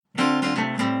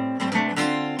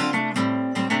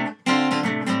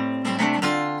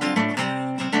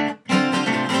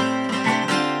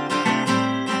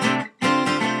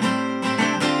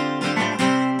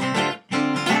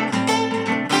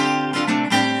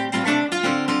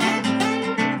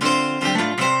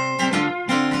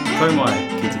Ko mai,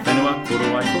 ki te whenua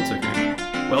korowai kotuku.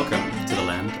 Welcome to the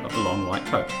land of the long white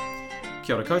coat.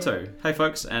 Kia ora koutou. Hey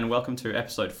folks, and welcome to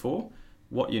episode 4,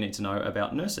 What You Need to Know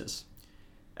About Nurses.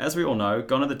 As we all know,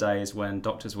 gone are the days when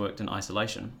doctors worked in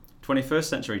isolation. 21st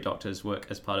century doctors work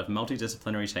as part of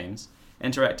multidisciplinary teams,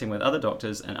 interacting with other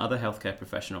doctors and other healthcare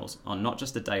professionals on not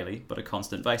just a daily, but a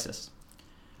constant basis.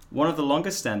 One of the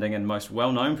longest standing and most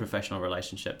well-known professional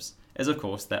relationships is of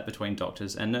course that between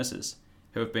doctors and nurses,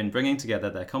 who have been bringing together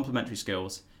their complementary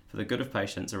skills for the good of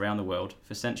patients around the world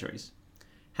for centuries.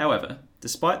 However,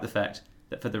 despite the fact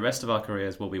that for the rest of our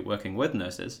careers we'll be working with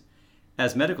nurses,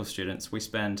 as medical students we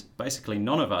spend basically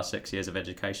none of our 6 years of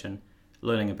education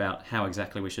learning about how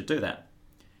exactly we should do that.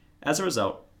 As a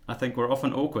result, I think we're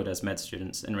often awkward as med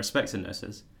students in respect to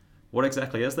nurses. What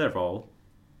exactly is their role?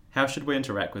 How should we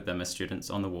interact with them as students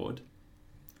on the ward?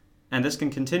 And this can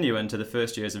continue into the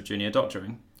first years of junior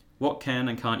doctoring. What can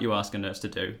and can't you ask a nurse to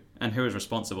do, and who is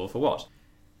responsible for what?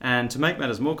 And to make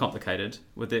matters more complicated,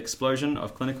 with the explosion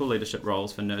of clinical leadership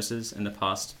roles for nurses in the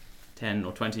past 10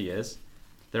 or 20 years,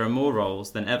 there are more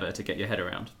roles than ever to get your head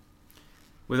around.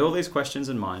 With all these questions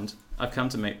in mind, I've come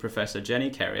to meet Professor Jenny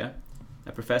Carrier,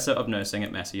 a professor of nursing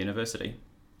at Massey University.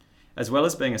 As well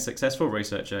as being a successful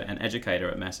researcher and educator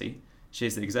at Massey, she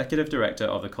is the Executive Director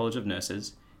of the College of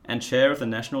Nurses and Chair of the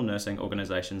National Nursing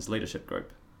Organisation's Leadership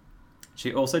Group.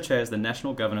 She also chairs the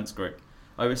National Governance Group,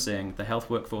 overseeing the Health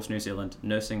Workforce New Zealand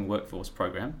Nursing Workforce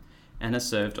Programme, and has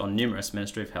served on numerous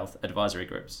Ministry of Health advisory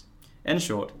groups. In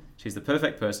short, she's the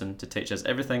perfect person to teach us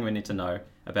everything we need to know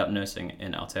about nursing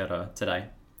in Aotearoa today.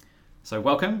 So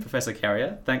welcome, Professor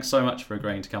Carrier. Thanks so much for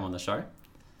agreeing to come on the show.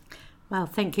 Well,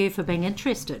 thank you for being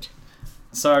interested.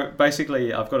 So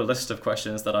basically, I've got a list of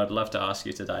questions that I'd love to ask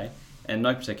you today, in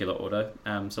no particular order.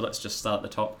 So let's just start at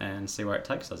the top and see where it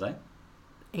takes us, eh?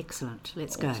 Excellent.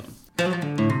 Let's Awesome.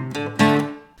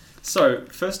 go. So,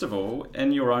 first of all,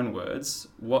 in your own words,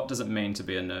 what does it mean to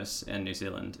be a nurse in New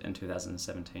Zealand in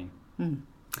 2017?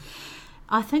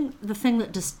 I think the thing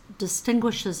that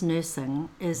distinguishes nursing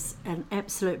is an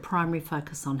absolute primary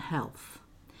focus on health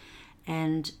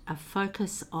and a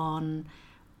focus on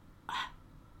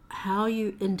how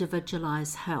you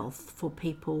individualise health for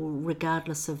people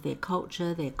regardless of their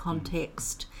culture, their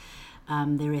context,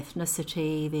 their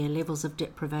ethnicity, their levels of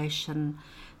deprivation.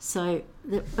 So,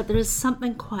 but there is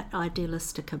something quite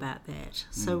idealistic about that.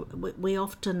 So we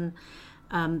often,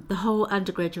 the whole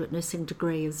undergraduate nursing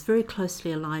degree is very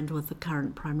closely aligned with the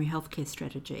current primary healthcare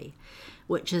strategy,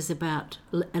 which is about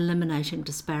eliminating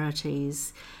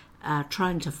disparities,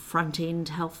 trying to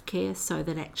front-end healthcare so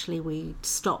that actually we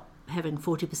stop having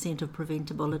 40% of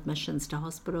preventable admissions to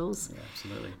hospitals. Yeah,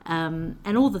 absolutely.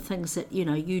 And all the things that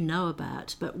you know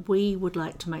about, but we would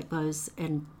like to make those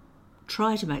and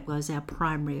try to make those our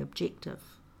primary objective.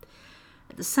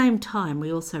 At the same time,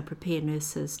 we also prepare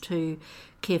nurses to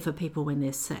care for people when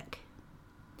they're sick.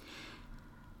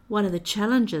 One of the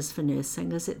challenges for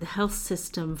nursing is that the health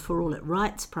system, for all it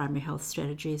writes primary health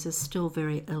strategies, is still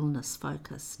very illness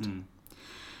focused.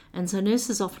 And so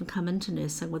nurses often come into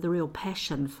nursing with a real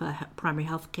passion for primary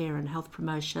health care and health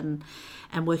promotion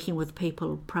and working with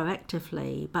people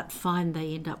proactively, but find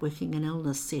they end up working in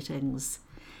illness settings.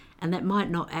 And that might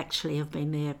not actually have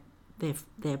been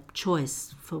their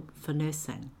choice for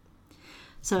nursing.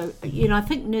 So, I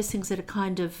think nursing's at a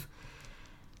kind of,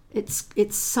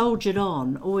 it's soldiered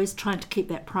on, always trying to keep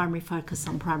that primary focus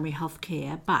on primary health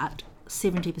care, but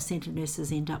 70% of nurses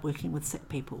end up working with sick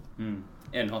people.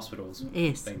 In hospitals,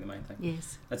 Yes. being the main thing.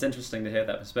 Yes. It's interesting to hear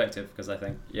that perspective because I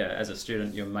think, as a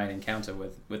student, your main encounter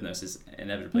with nurses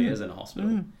inevitably is in a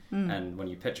hospital. And when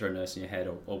you picture a nurse in your head,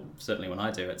 or certainly when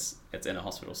I do, it's in a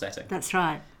hospital setting. That's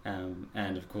right.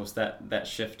 And of course, that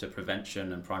shift to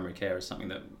prevention and primary care is something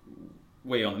that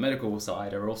we on the medical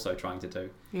side are also trying to do.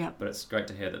 Yeah. But it's great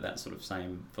to hear that sort of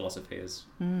same philosophy is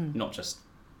not just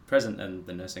present in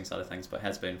the nursing side of things, but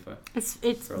has been for It's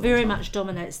for a long very time. much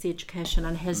dominates the education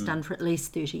and has done for at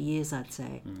least 30 years, I'd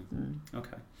say.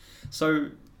 Okay.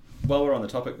 So while we're on the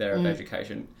topic there of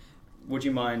education, would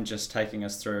you mind just taking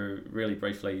us through really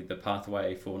briefly the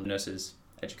pathway for nurses'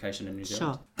 education in New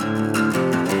Zealand? Sure.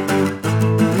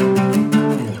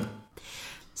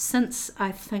 Since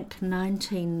I think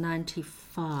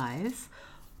 1995,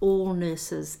 all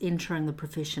nurses entering the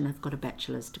profession have got a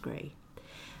bachelor's degree.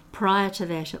 Prior to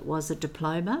that, it was a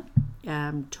diploma,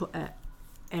 and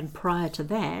prior to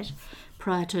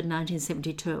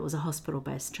 1972, it was a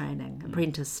hospital-based training,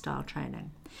 apprentice-style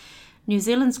training. New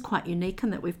Zealand's quite unique in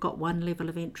that we've got one level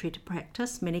of entry to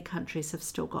practice. Many countries have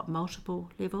still got multiple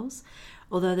levels,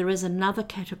 although there is another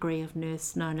category of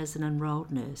nurse known as an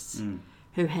enrolled nurse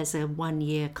who has a 1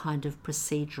 year kind of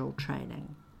procedural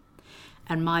training.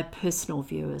 And my personal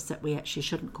view is that we actually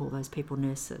shouldn't call those people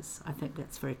nurses. I think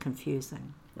that's very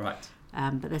confusing. Right.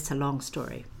 But that's a long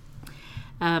story.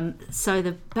 So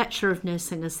the Bachelor of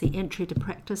Nursing is the entry to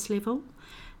practice level.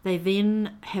 They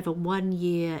then have a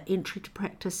 1-year entry to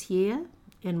practice year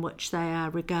in which they are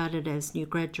regarded as new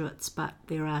graduates, but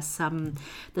there's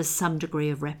some degree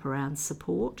of wraparound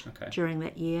support during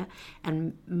that year,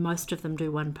 and most of them do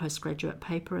one postgraduate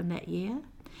paper in that year.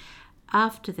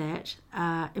 After that,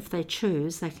 if they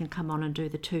choose, they can come on and do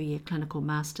the 2-year clinical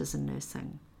masters in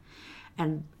nursing.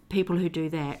 And people who do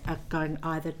that are going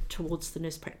either towards the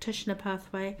nurse practitioner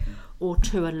pathway or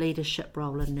to a leadership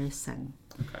role in nursing,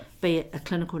 be it a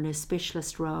clinical nurse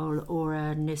specialist role or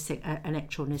an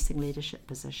actual nursing leadership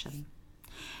position.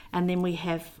 And then we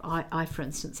have, I for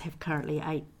instance, have currently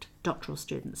 8 doctoral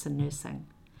students in nursing.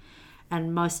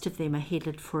 And most of them are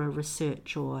headed for a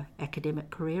research or academic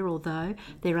career, although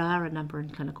there are a number in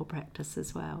clinical practice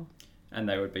as well. And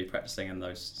they would be practicing in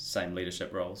those same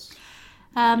leadership roles?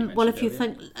 Well, if you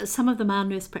think, some of them are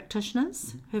nurse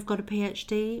practitioners who've got a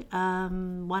PhD.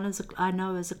 One I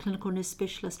know is a clinical nurse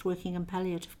specialist working in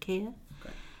palliative care.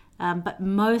 But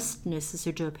most nurses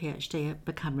who do a PhD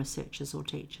become researchers or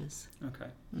teachers. Okay.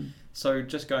 So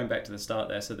just going back to the start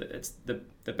there, so that it's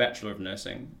the Bachelor of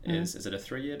Nursing is it a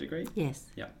 3-year degree? Yes.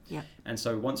 Yeah. And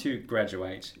so once you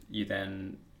graduate, you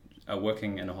then are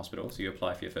working in a hospital, so you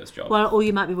apply for your first job. Well, or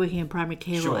you might be working in primary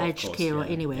care or aged care or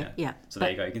anywhere. Yeah. So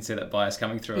there you go. You can see that bias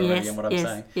coming through already in what I'm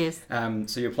saying. Yes.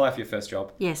 So you apply for your first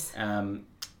job. Yes. And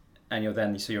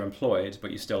you're employed, but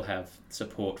you still have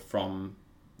support from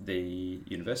the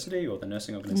university or the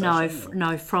nursing organisation?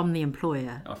 No, from the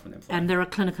employer. Oh, from the employer. And there are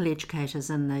clinical educators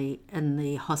in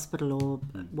the hospital or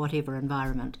whatever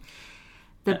environment.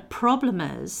 The problem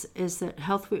is that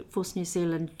Health Workforce New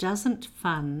Zealand doesn't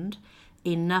fund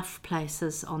enough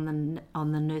places on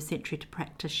the nurse entry to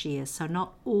practice year, so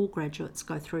not all graduates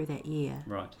go through that year.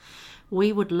 Right.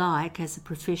 We would like, as a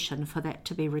profession, for that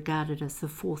to be regarded as the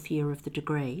 4th year of the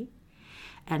degree,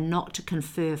 and not to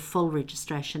confer full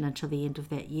registration until the end of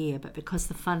that year. But because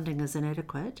the funding is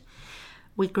inadequate,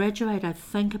 we graduate, I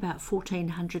think, about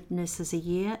 1,400 nurses a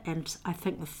year, and I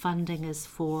think the funding is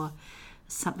for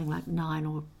something like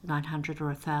 900 or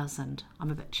 1,000.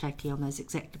 I'm a bit shaky on those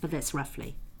exact, but that's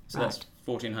roughly. So right. That's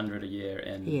 1,400 a year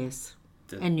in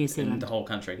in New Zealand. In the whole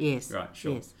country? Yes. Right,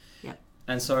 sure. Yes, yep.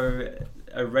 And so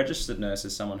a registered nurse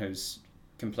is someone who's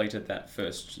completed that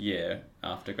first year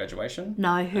after graduation?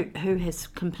 No, who has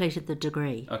completed the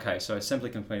degree. Okay, so simply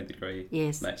completed the degree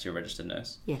makes you a registered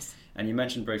nurse. Yes. And you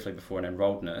mentioned briefly before an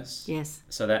enrolled nurse. Yes.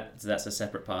 So that's a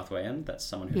separate pathway in? That's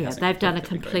someone who hasn't they've done a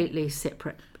completed completely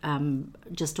separate,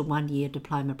 just a 1-year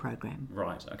diploma program.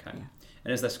 Right, okay. Yeah.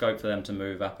 And is there scope for them to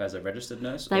move up as a registered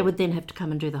nurse? They would then have to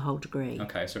come and do the whole degree.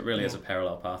 Okay, so it really is a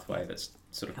parallel pathway that's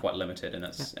sort of quite limited in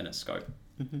its scope.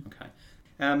 Mm-hmm.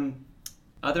 Okay.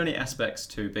 Are there any aspects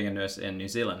to being a nurse in New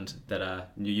Zealand that are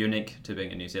unique to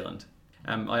being in New Zealand?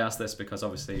 I ask this because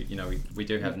obviously, we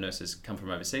do have nurses come from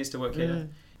overseas to work here,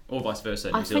 or vice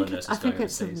versa, New Zealand nurses going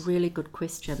overseas. I think it's a really good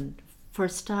question. For a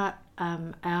start,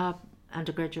 our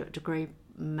undergraduate degree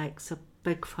makes a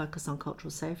big focus on cultural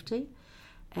safety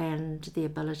and the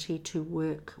ability to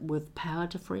work with power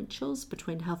differentials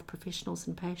between health professionals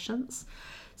and patients.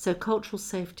 So cultural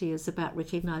safety is about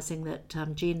recognising that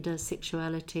gender,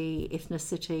 sexuality,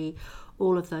 ethnicity,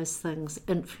 all of those things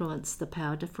influence the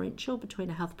power differential between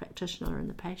a health practitioner and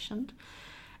the patient.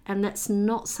 And that's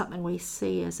not something we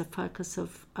see as a focus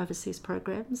of overseas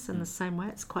programs in the same way.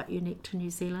 It's quite unique to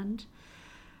New Zealand.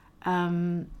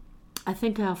 I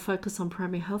think our focus on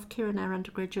primary healthcare in our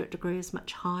undergraduate degree is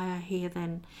much higher here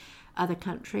than other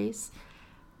countries.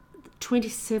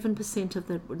 27% of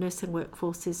the nursing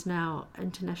workforce is now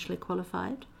internationally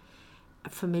qualified.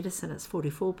 For medicine, it's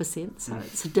 44%, so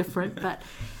it's different. But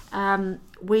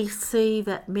we see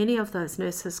that many of those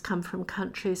nurses come from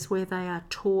countries where they are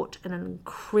taught in an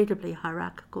incredibly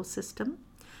hierarchical system,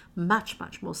 much,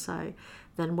 much more so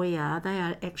than we are. They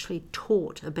are actually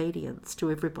taught obedience to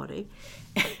everybody,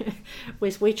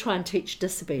 whereas we try and teach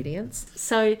disobedience.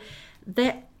 So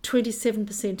that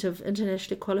 27% of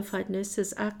internationally qualified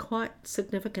nurses are quite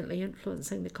significantly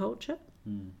influencing the culture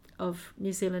of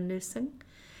New Zealand nursing.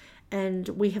 And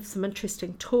we have some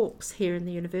interesting talks here in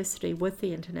the university with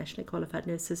the internationally qualified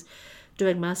nurses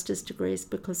doing master's degrees,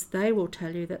 because they will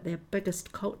tell you that their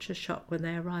biggest culture shock when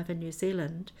they arrive in New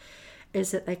Zealand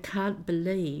is that they can't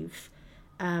believe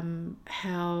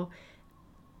how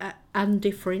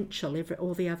undifferential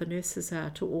all the other nurses are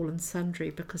to all and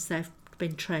sundry, because they've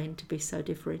been trained to be so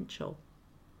differential.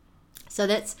 So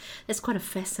that's quite a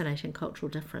fascinating cultural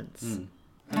difference.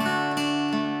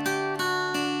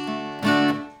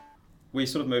 we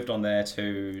sort of moved on there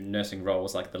to nursing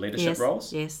roles, like the leadership Yes,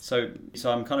 roles. yes. So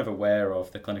I'm kind of aware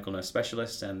of the clinical nurse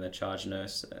specialist and the charge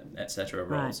nurse, etc.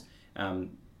 roles,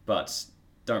 but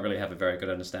don't really have a very good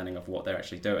understanding of what they're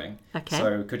actually doing. Okay.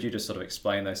 So could you just sort of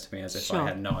explain those to me as if Sure. I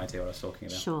had no idea what I was talking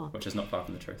about? Sure. Which is not far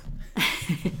from the truth.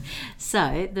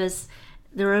 So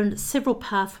there are several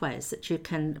pathways that you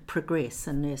can progress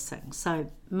in nursing.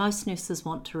 So most nurses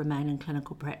want to remain in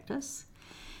clinical practice.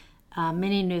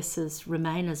 Many nurses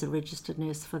remain as a registered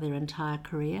nurse for their entire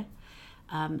career.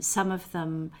 Some of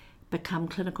them become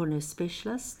clinical nurse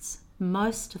specialists.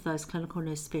 Most of those clinical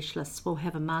nurse specialists will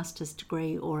have a master's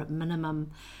degree or at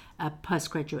minimum a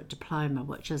postgraduate diploma,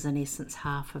 which is in essence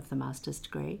half of the master's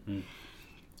degree.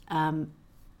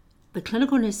 The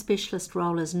clinical nurse specialist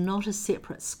role is not a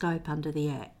separate scope under the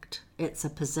Act. It's a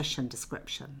position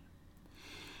description.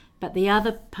 But the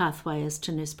other pathway is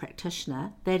to nurse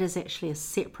practitioner. That is actually a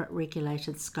separate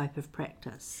regulated scope of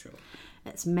practice. Sure.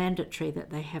 It's mandatory that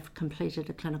they have completed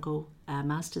a clinical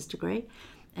master's degree,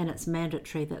 and it's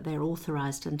mandatory that they're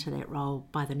authorised into that role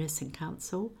by the Nursing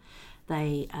Council.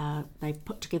 They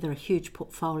put together a huge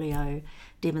portfolio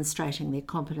demonstrating their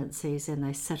competencies, and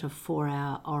they sit a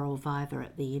 4-hour oral viva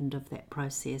at the end of that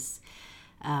process,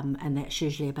 and that's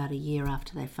usually about a year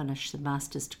after they finish the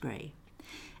master's degree.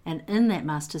 And in that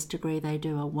master's degree, they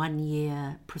do a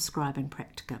 1-year prescribing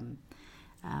practicum.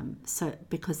 So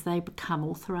because they become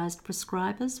authorised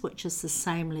prescribers, which is the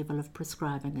same level of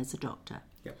prescribing as a doctor.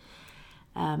 Yep.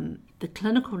 The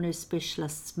clinical nurse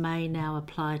specialists may now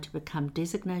apply to become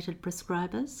designated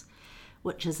prescribers,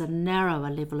 which is a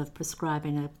narrower level of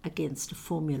prescribing against a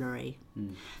formulary.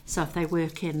 So if they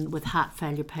work with heart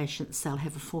failure patients, they'll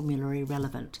have a formulary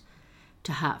relevant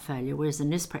to heart failure, whereas a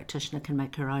nurse practitioner can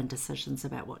make her own decisions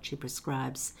about what she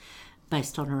prescribes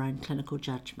based on her own clinical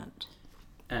judgment.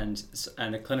 And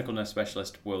a clinical nurse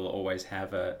specialist will always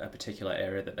have a particular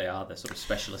area that they are the sort of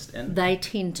specialist in? They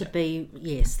tend to be,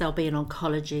 yes, they'll be an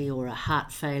oncology or a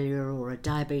heart failure or a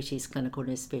diabetes clinical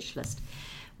nurse specialist,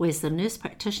 whereas the nurse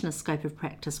practitioner scope of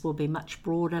practice will be much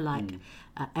broader, like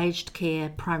aged care,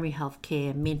 primary health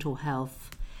care, mental health.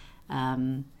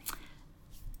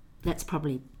 That's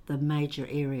probably the major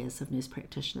areas of nurse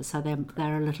practitioners, so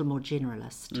they're a little more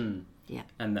generalist. Yeah.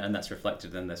 And that's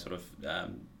reflected in their sort of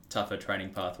tougher training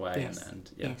pathway Yes.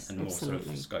 and more absolutely.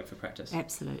 sort of scope for practice.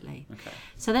 Absolutely. Okay.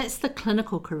 So that's the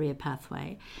clinical career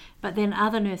pathway. But then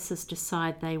other nurses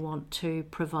decide they want to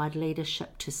provide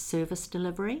leadership to service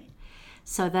delivery.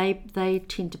 So they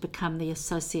tend to become the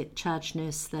associate charge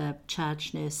nurse, the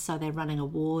charge nurse, so they're running a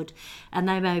ward, and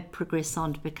they may progress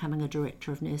on to becoming a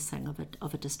director of nursing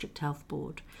of a district health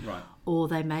board. Right. Or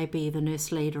they may be the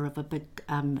nurse leader of a big,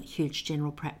 huge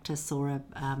general practice or a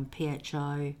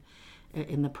PHO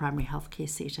in the primary healthcare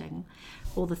setting.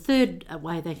 Or the third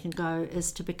way they can go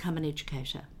is to become an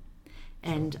educator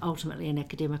and ultimately an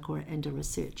academic and a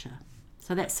researcher.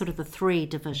 So that's sort of the 3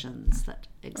 divisions that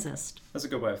exist. Okay. That's a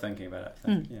good way of thinking about it, I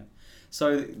think. Yeah.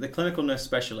 So the clinical nurse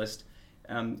specialist,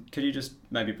 could you just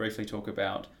maybe briefly talk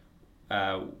about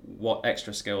what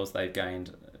extra skills they've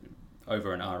gained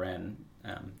over an RN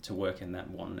to work in that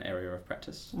one area of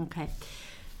practice? Okay.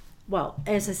 Well,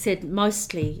 as I said,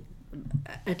 mostly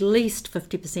at least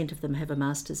 50% of them have a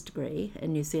master's degree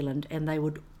in New Zealand, and they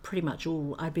would pretty much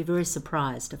all, I'd be very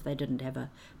surprised if they didn't have a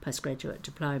postgraduate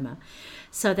diploma.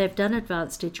 So they've done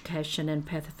advanced education in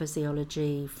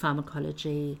pathophysiology,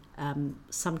 pharmacology,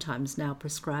 sometimes now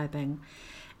prescribing,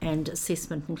 and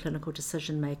assessment and clinical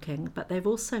decision making, but they've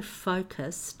also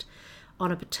focused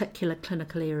on a particular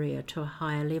clinical area to a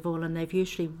higher level, and they've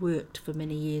usually worked for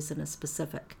many years in a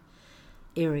specific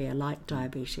area like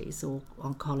diabetes or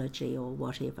oncology or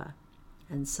whatever.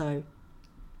 And so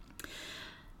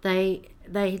they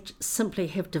simply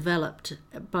have developed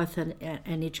both an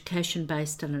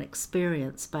education-based and an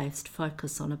experience-based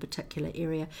focus on a particular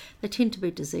area. They tend to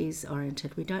be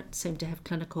disease-oriented. We don't seem to have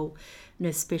clinical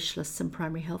nurse specialists in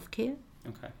primary health care.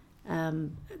 Okay.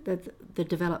 The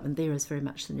development there is very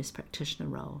much the nurse practitioner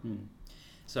role.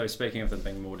 So speaking of them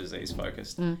being more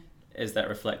disease-focused, is that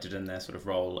reflected in their sort of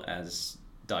role as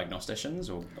diagnosticians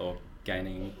or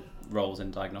gaining roles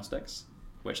in diagnostics,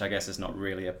 which I guess is not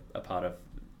really a part of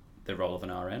the role of an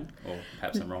RN, or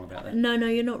perhaps I'm wrong about that? No,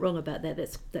 you're not wrong about that.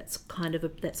 That's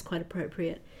quite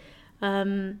appropriate.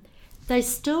 They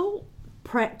still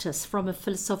practice from a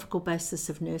philosophical basis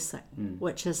of nursing,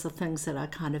 which is the things that I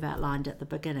kind of outlined at the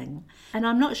beginning. And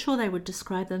I'm not sure they would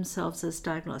describe themselves as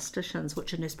diagnosticians,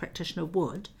 which a nurse practitioner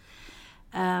would.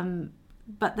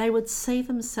 But they would see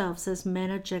themselves as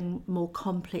managing more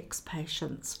complex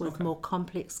patients with more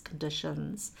complex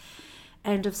conditions,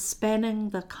 and of spanning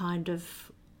the kind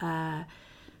of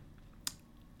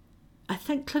I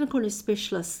think clinical nurse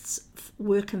specialists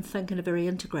work and think in a very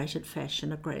integrated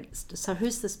fashion. So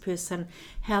who's this person?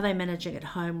 How are they managing at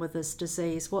home with this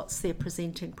disease? What's their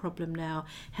presenting problem now?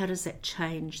 How does that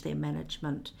change their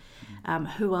management?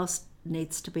 Who else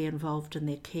needs to be involved in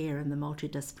their care in the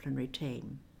multidisciplinary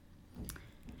team?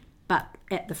 But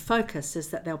at the focus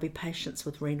is that there'll be patients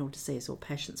with renal disease or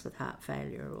patients with heart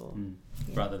failure, or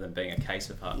rather than being a case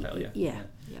of heart failure. Yeah.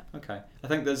 Okay. I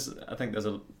think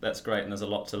that's great, and there's a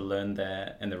lot to learn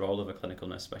there in the role of a clinical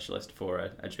nurse specialist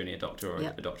for a junior doctor or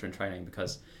a doctor in training,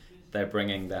 because they're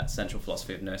bringing that central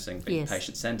philosophy of nursing being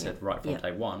patient-centred right from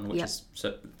day one, which is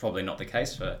probably not the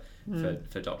case for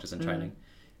doctors in training.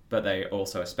 But they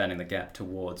also are spanning the gap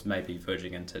towards maybe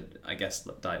verging into, I guess,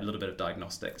 a little bit of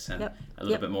diagnostics and a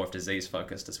little bit more of disease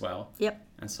focused as well.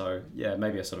 And so,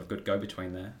 maybe a sort of good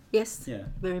go-between there. Yes,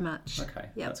 very much. Okay,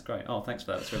 that's great. Oh, thanks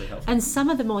for that. That's really helpful. And some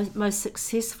of the most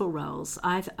successful roles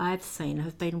I've seen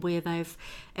have been where they've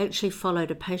actually followed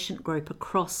a patient group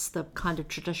across the kind of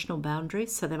traditional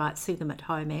boundaries, so they might see them at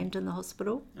home and in the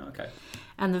hospital. Okay.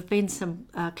 And there have been some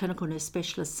clinical nurse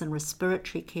specialists in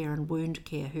respiratory care and wound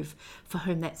care for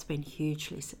whom that's been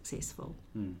hugely successful.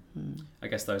 I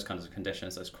guess those kinds of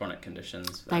conditions, those chronic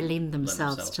conditions, they lend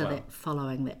themselves to that,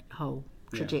 following that whole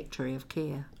trajectory of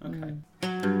care. Okay.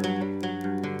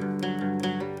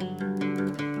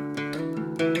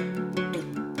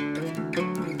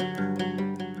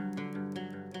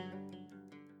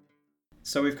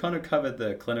 So we've kind of covered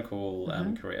the clinical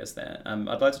careers there.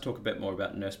 I'd like to talk a bit more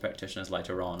about nurse practitioners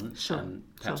later on,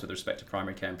 perhaps with respect to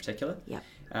primary care in particular.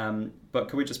 But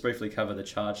could we just briefly cover the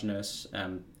charge nurse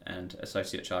and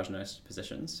associate charge nurse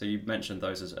positions? So you mentioned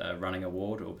those as running a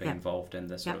ward or being involved in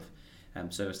the sort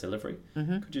of service delivery.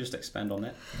 Could you just expand on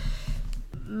that?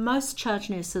 Most charge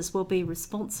nurses will be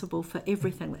responsible for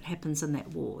everything that happens in that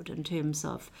ward in terms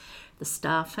of the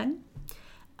staffing,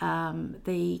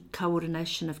 the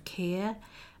coordination of care,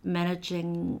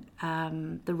 managing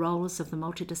the roles of the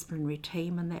multidisciplinary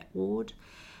team in that ward,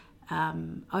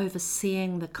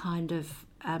 overseeing the kind of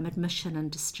admission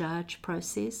and discharge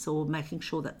process, or making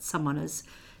sure that someone is,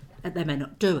 they may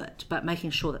not do it, but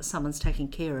making sure that someone's taking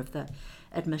care of the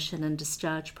admission and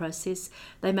discharge process.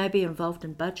 They may be involved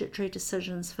in budgetary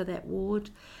decisions for that ward.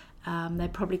 They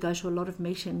probably go to a lot of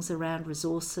meetings around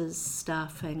resources,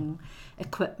 staffing,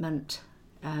 equipment.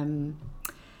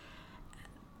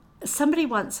 Somebody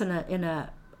once in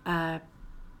a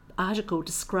article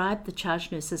described the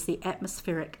charge nurse as the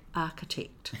atmospheric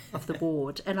architect of the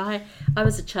ward, and I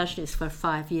was a charge nurse for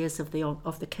 5 years of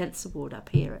the cancer ward up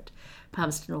here at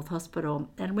Palmerston North Hospital,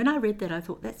 and when I read that I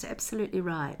thought that's absolutely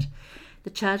right. The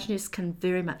charge nurse can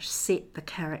very much set the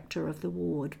character of the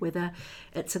ward, whether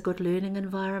it's a good learning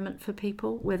environment for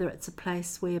people, whether it's a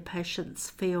place where patients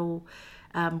feel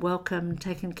welcome,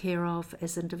 taken care of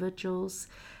as individuals,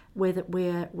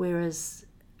 whereas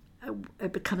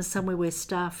it becomes somewhere where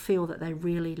staff feel that they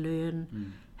really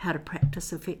learn how to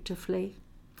practice effectively.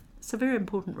 It's a very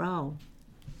important role.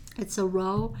 It's a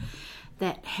role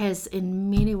that has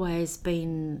in many ways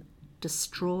been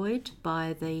destroyed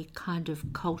by the kind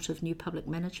of cult of new public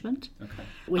management. Okay.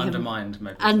 Undermined,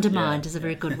 maybe. Undermined is a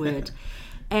very good word.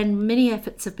 And many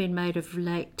efforts have been made of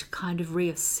late to kind of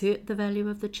reassert the value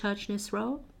of the charge nurse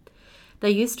role. They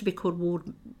used to be called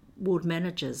ward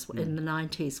managers in the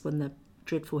 90s when the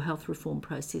dreadful health reform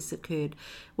process occurred.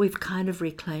 We've kind of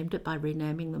reclaimed it by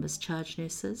renaming them as charge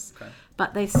nurses. Okay.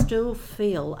 But they still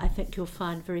feel, I think you'll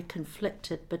find, very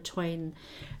conflicted between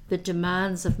the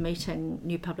demands of meeting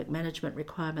new public management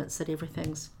requirements, that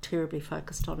everything's terribly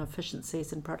focused on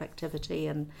efficiencies and productivity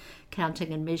and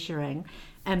counting and measuring,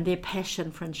 and their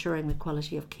passion for ensuring the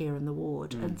quality of care in the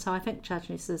ward. And so I think charge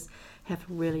nurses have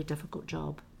a really difficult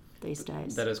job these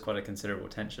days. That is quite a considerable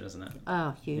tension, isn't it?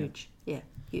 Oh, huge. Yeah,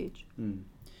 huge.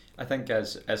 I think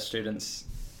as students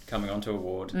coming onto a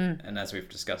ward, and as we've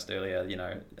discussed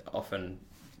earlier, often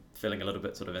feeling a little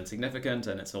bit sort of insignificant,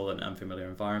 and it's all an unfamiliar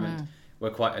environment. We're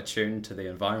quite attuned to the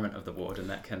environment of the ward, and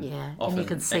that can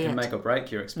often make or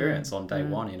break your experience on day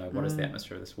one. What is the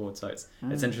atmosphere of this ward? So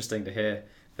it's interesting to hear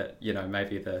that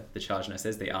maybe the charge nurse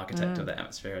is the architect of the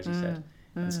atmosphere, as you said.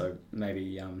 And so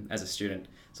maybe as a student,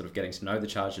 sort of getting to know the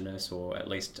charge nurse, or at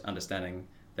least understanding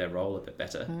their role a bit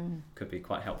better, could be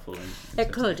quite helpful.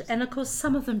 It could, and of course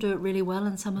some of them do it really well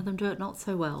and some of them do it not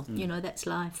so well. That's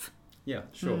life. Yeah,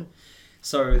 sure.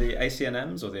 So the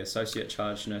ACNMs, or the Associate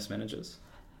Charge Nurse Managers?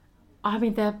 I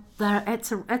mean,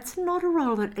 it's not a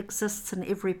role that exists in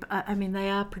every... I mean, they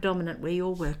are predominant where you're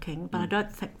working, but I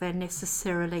don't think they're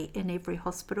necessarily in every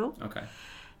hospital. Okay.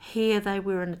 Here they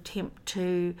were an attempt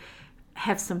to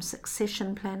have some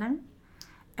succession planning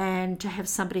and to have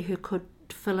somebody who could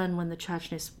would fill in when the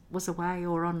charge nurse was away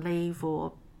or on leave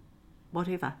or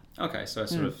whatever. Okay, so a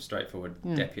sort of straightforward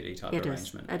deputy type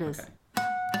arrangement. It is. Okay.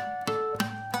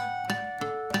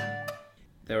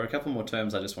 There are a couple more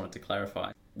terms I just wanted to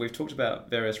clarify. We've talked about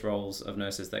various roles of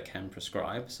nurses that can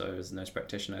prescribe, so as nurse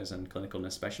practitioners and clinical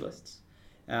nurse specialists.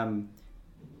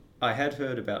 I had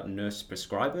heard about nurse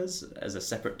prescribers as a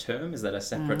separate term. Is that a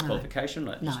separate qualification?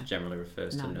 Like just generally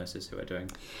refers to nurses who are doing...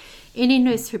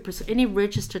 Any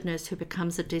registered nurse who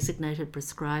becomes a designated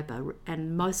prescriber,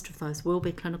 and most of those will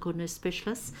be clinical nurse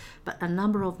specialists, but a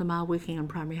number of them are working in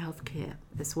primary health care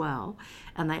as well,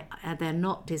 and they're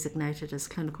not designated as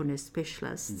clinical nurse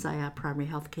specialists. They are primary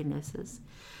health care nurses.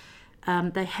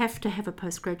 They have to have a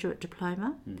postgraduate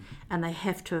diploma, and they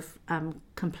have to have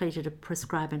completed a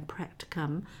prescribing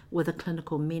practicum with a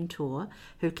clinical mentor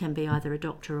who can be either a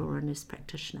doctor or a nurse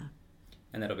practitioner.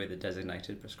 And that'll be the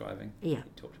designated prescribing you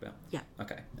talked about? Yeah.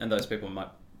 Okay. And those people might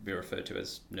be referred to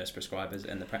as nurse prescribers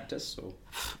in the practice? Or?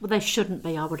 Well, they shouldn't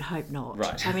be, I would hope not.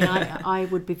 Right. I mean, I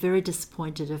would be very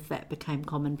disappointed if that became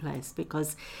commonplace,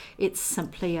 because it's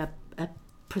simply a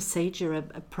procedure, a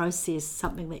process,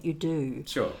 something that you do.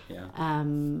 Sure, yeah.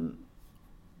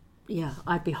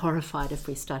 I'd be horrified if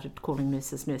we started calling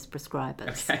nurses nurse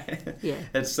prescribers. Okay. Yeah.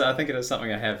 I think it is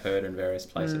something I have heard in various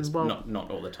places, well, not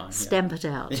all the time. Stamp it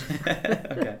out.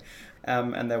 Okay.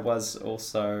 And there was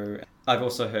also... I've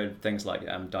also heard things like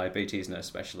diabetes nurse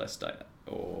specialist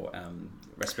or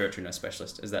respiratory nurse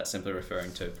specialist. Is that simply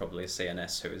referring to probably a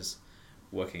CNS who is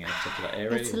working in a particular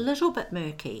area? It's a little bit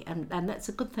murky, and that's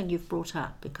a good thing you've brought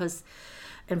up, because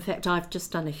in fact I've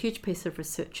just done a huge piece of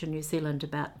research in New Zealand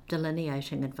about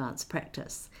delineating advanced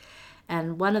practice,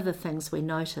 and one of the things we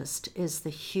noticed is the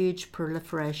huge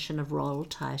proliferation of role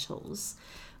titles,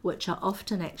 which are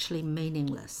often actually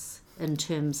meaningless in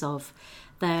terms of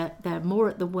they're more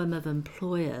at the whim of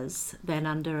employers than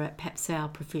under perhaps our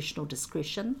professional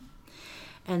discretion.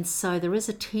 And so there is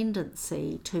a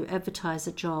tendency to advertise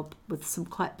a job with some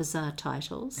quite bizarre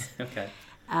titles. Okay.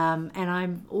 And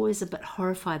I'm always a bit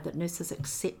horrified that nurses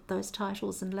accept those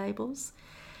titles and labels.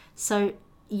 So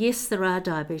yes, there are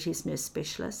diabetes nurse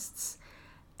specialists,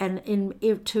 and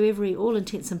to all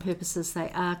intents and purposes,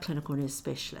 they are clinical nurse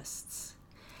specialists.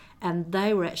 And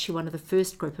they were actually one of the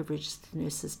first group of registered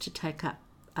nurses to take up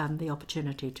the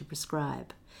opportunity to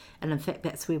prescribe. And in fact,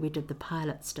 that's where we did the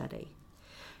pilot study.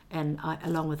 And I,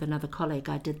 along with another colleague,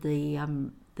 I did the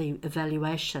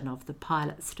evaluation of the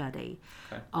pilot study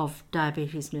of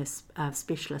diabetes nurse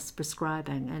specialists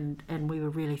prescribing, and we were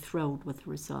really thrilled with the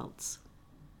results.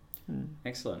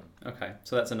 Excellent. Okay,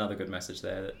 so that's another good message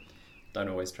there, that don't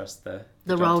always trust the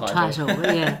role title.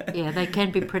 Yeah, they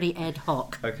can be pretty ad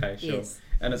hoc. Okay, sure. Yes.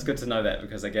 And it's good to know that,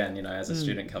 because again, as a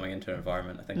student coming into an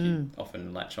environment, I think you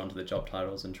often latch onto the job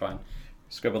titles and try and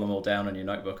scribble them all down in your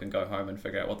notebook and go home and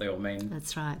figure out what they all mean.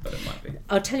 That's right. But it might be.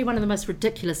 I'll tell you one of the most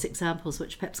ridiculous examples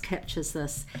which perhaps captures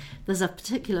this. There's a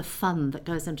particular fund that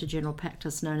goes into general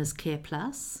practice known as Care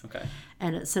Plus. Okay.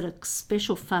 And it's a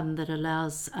special fund that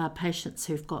allows patients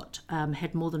who've got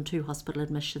had more than 2 hospital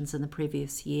admissions in the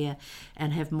previous year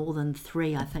and have more than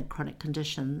 3, I think, chronic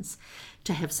conditions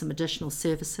to have some additional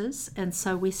services. And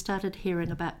so we started hearing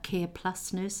about Care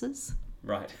Plus nurses.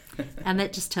 Right. And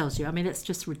that just tells you, I mean, it's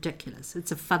just ridiculous.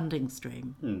 It's a funding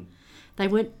stream. They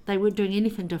weren't doing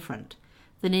anything different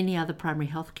than any other primary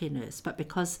healthcare nurse, but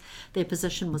because their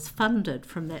position was funded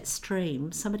from that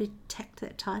stream, somebody tacked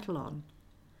that title on.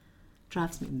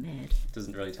 Drives me mad.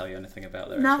 Doesn't really tell you anything about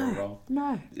their actual role.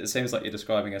 No. It seems like you're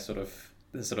describing a sort of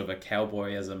a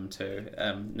cowboyism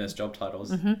to nurse job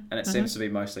titles, and it seems to be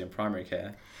mostly in primary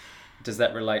care. Does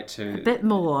that relate to a bit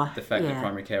more the fact that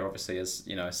primary care obviously is,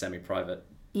 a semi-private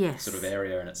sort of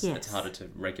area, and it's harder to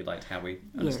regulate how we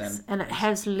understand? Yes, and it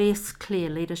has less clear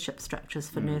leadership structures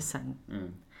for nursing.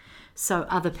 So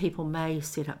other people may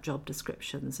set up job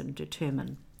descriptions and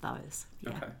determine those. Yeah.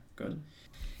 Okay, good.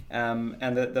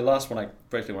 And the last one I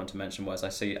briefly wanted to mention was I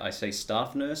see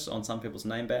staff nurse on some people's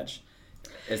name badge.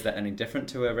 Is that any different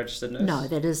to a registered nurse? No,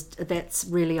 that's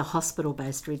really a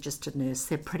hospital-based registered nurse.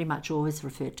 They're pretty much always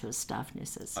referred to as staff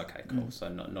nurses. Okay, cool. So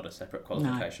not a separate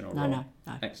qualification or role. No.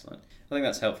 Excellent. I think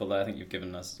that's helpful, though. I think you've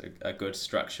given us a good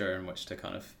structure in which to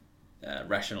kind of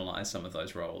rationalise some of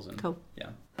those roles. And, cool. Yeah.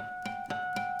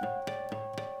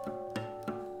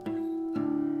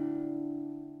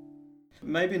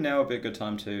 Maybe now would be a good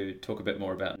time to talk a bit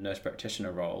more about nurse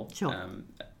practitioner role. Sure.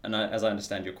 And as I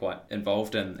understand, you're quite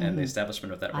involved in the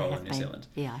establishment of that role in New Zealand.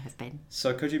 Yeah, I have been.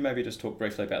 So could you maybe just talk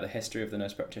briefly about the history of the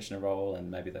nurse practitioner role, and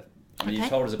maybe you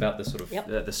told us about the sort of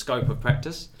the scope of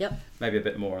practice. Yep. Maybe a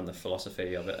bit more on the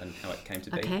philosophy of it and how it came to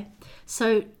be. Okay.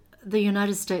 So the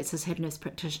United States has had nurse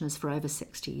practitioners for over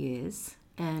 60 years,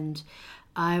 And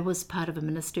I was part of a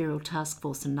ministerial task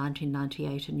force in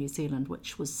 1998 in New Zealand,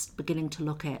 which was beginning to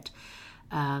look at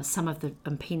some of the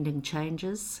impending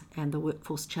changes and the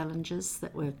workforce challenges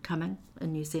that were coming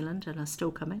in New Zealand and are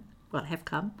still coming, well, have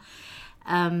come.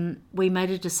 We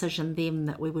made a decision then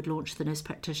that we would launch the nurse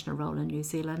practitioner role in New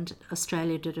Zealand.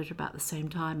 Australia did it about the same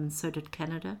time, and so did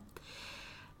Canada.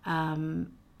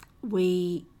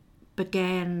 We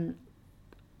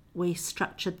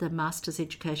structured the master's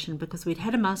education because we'd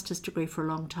had a master's degree for a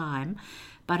long time,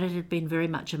 but it had been very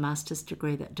much a master's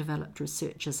degree that developed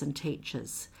researchers and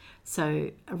teachers.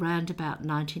 So around about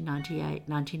 1998,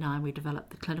 99, we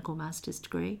developed the clinical master's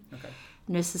degree. Okay.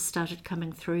 Nurses started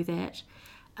coming through that.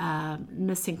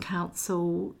 Nursing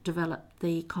Council developed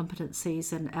the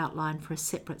competencies and outlined for a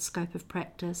separate scope of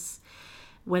practice.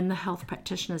 When the Health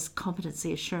Practitioners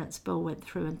Competency Assurance Bill went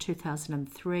through in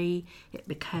 2003, it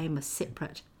became a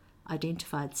separate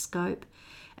identified scope,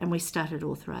 and we started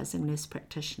authorising nurse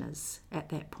practitioners at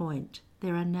that point.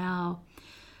 There are now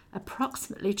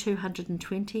approximately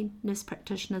 220 nurse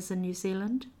practitioners in New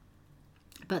Zealand,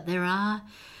 but there are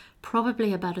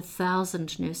probably about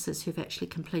 1,000 nurses who've actually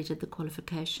completed the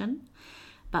qualification.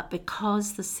 But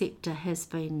because the sector has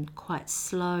been quite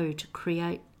slow to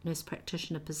create nurse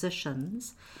practitioner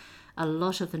positions, a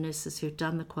lot of the nurses who've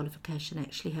done the qualification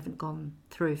actually haven't gone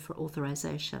through for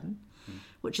authorisation,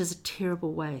 which is a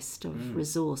terrible waste of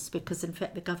resource, because in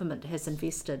fact the government has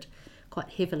invested quite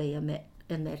heavily in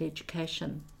that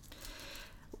education.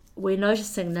 We're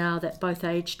noticing now that both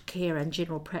aged care and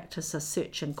general practice are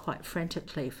searching quite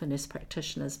frantically for nurse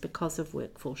practitioners because of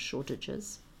workforce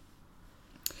shortages.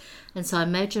 And so I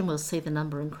imagine we'll see the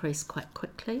number increase quite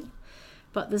quickly.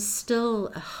 But there's still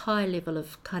a high level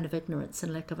of kind of ignorance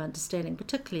and lack of understanding,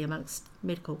 particularly amongst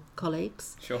medical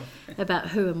colleagues, Sure. about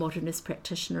who and what a nurse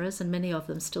practitioner is, and many of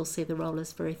them still see the role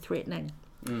as very threatening.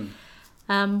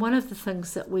 One of the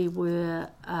things that we were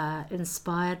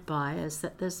inspired by is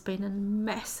that there's been a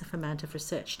massive amount of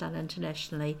research done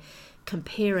internationally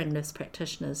comparing nurse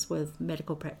practitioners with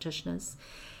medical practitioners,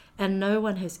 and no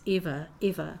one has ever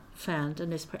found a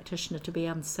nurse practitioner to be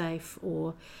unsafe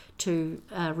or to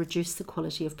reduce the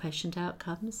quality of patient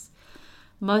outcomes.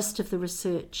 Most of the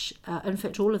research, in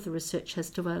fact all of the research, has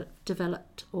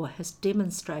developed or has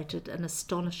demonstrated an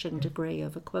astonishing degree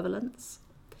of equivalence.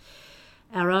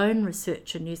 Our own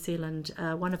research in New Zealand,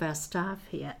 one of our staff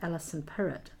here, Alison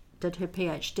Pirrett, did her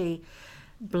PhD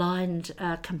blind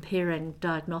comparing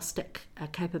diagnostic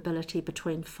capability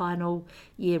between final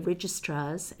year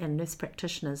registrars and nurse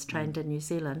practitioners trained in New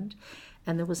Zealand,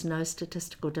 and there was no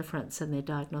statistical difference in their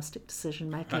diagnostic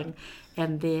decision making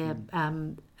and their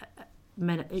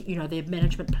their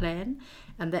management plan,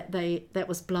 and that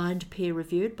was blind peer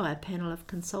reviewed by a panel of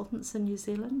consultants in New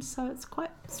Zealand. So it's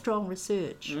quite strong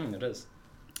research. It is.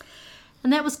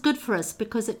 And that was good for us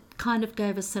because it kind of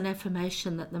gave us an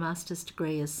affirmation that the master's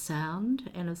degree is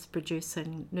sound and is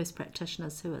producing nurse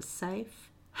practitioners who are safe.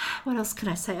 What else can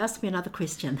I say? Ask me another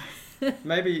question.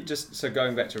 Maybe just so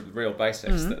going back to the real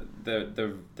basics,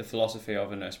 the philosophy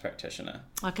of a nurse practitioner.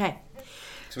 Okay.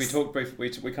 So we talked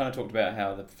briefly. We kind of talked about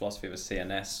how the philosophy of a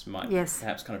CNS might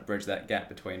perhaps kind of bridge that gap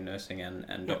between nursing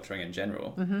and doctoring in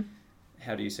general. Mm-hmm.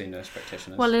 How do you see nurse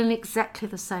practitioners? Well, in exactly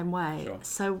the same way. Sure.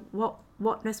 So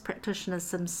what nurse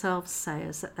practitioners themselves say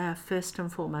is that they are first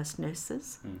and foremost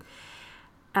nurses,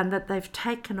 and that they've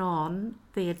taken on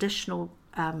the additional,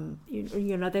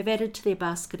 they've added to their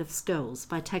basket of skills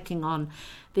by taking on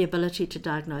the ability to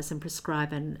diagnose and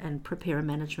prescribe and prepare a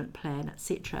management plan,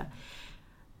 etc.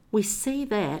 We see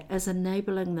that as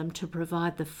enabling them to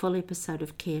provide the full episode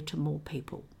of care to more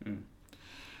people.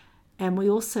 And we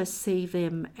also see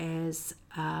them as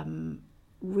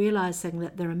realising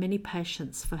that there are many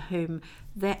patients for whom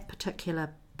that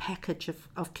particular package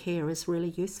of care is really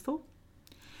useful.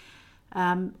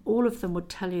 All of them would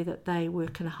tell you that they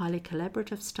work in a highly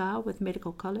collaborative style with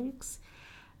medical colleagues,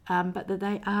 but that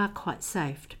they are quite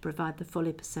safe to provide the full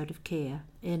episode of care,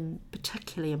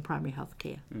 particularly in primary health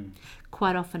care,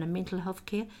 quite often in mental health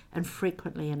care and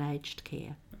frequently in aged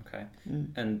care. Okay.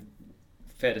 And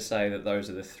fair to say that those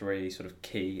are the three sort of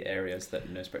key areas that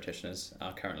nurse practitioners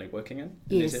are currently working in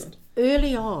New Zealand?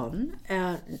 Early on,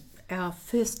 our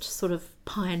first sort of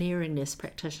pioneering nurse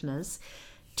practitioners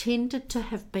tended to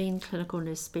have been clinical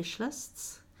nurse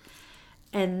specialists,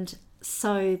 and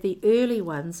so the early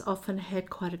ones often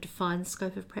had quite a defined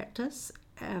scope of practice.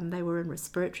 They were in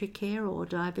respiratory care or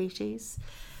diabetes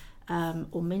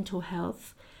or mental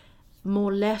health.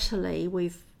 More latterly,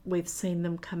 we've seen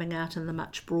them coming out in the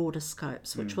much broader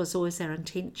scopes, which was always our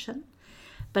intention.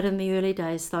 But in the early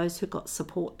days, those who got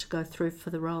support to go through for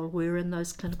the role were in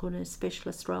those clinical nurse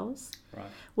specialist roles. Right.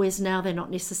 Whereas now they're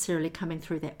not necessarily coming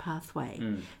through that pathway.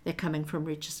 They're coming from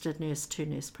registered nurse to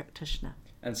nurse practitioner.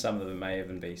 And some of them may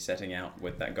even be setting out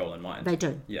with that goal in mind. They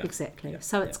do, Yeah. exactly. Yeah.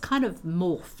 So it's kind of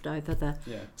morphed over the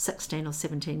Yeah. 16 or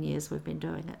 17 years we've been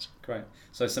doing it. Great.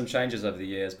 So some changes over the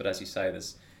years, but as you say,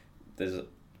 there's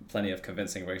plenty of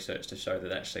convincing research to show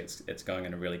that actually it's going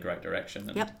in a really great direction,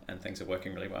 and, and things are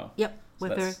working really well. Yep, So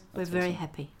we're that's very awesome.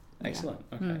 happy. Excellent.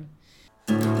 Yeah.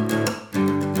 Okay.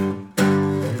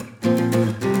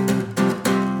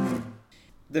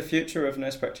 The future of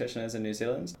nurse practitioners in New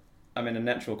Zealand. I mean, a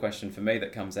natural question for me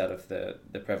that comes out of the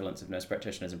prevalence of nurse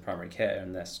practitioners in primary care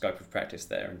and their scope of practice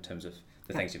there in terms of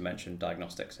the things you've mentioned,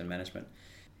 diagnostics and management.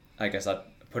 I guess I'd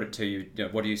put it to you,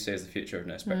 what do you see as the future of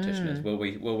nurse practitioners? Will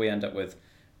we end up with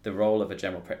the role of a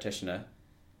general practitioner,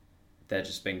 there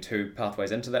just being two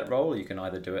pathways into that role? You can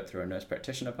either do it through a nurse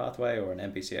practitioner pathway or an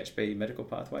MBCHB medical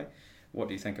pathway. What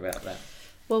do you think about that?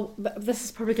 Well, this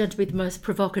is probably going to be the most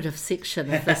provocative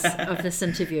section of this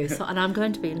interview, and I'm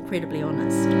going to be incredibly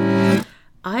honest.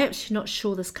 I'm actually not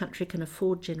sure this country can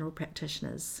afford general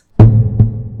practitioners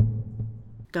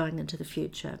going into the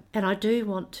future. And I do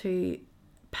want to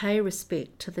pay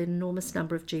respect to the enormous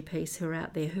number of GPs who are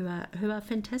out there who are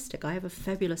fantastic. I have a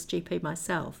fabulous GP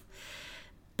myself.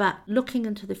 But looking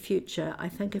into the future, I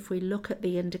think if we look at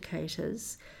the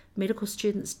indicators, medical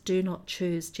students do not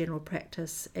choose general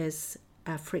practice as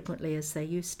frequently as they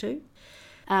used to.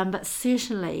 But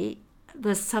certainly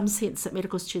there's some sense that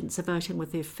medical students are voting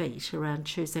with their feet around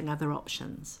choosing other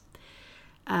options.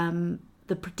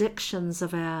 The predictions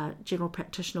of our general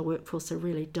practitioner workforce are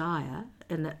really dire,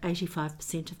 in that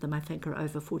 85% of them, I think, are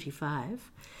over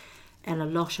 45 and a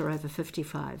lot are over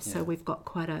 55. So we've got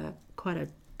quite a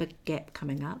big gap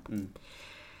coming up.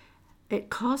 It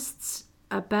costs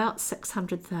about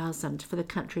 $600,000 for the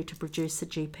country to produce a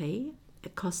GP.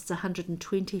 It costs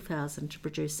 $120,000 to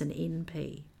produce an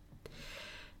NP.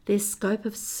 Their scope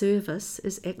of service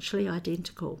is actually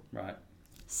identical. Right.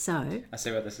 So I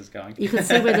see where this is going. you can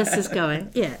see where this is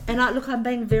going. Yeah. And I'm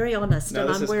being very honest. No, and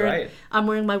this is great. I'm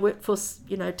wearing my workforce,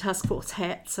 task force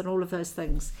hats and all of those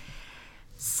things.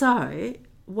 So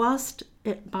whilst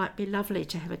it might be lovely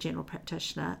to have a general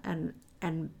practitioner,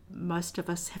 and most of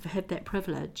us have had that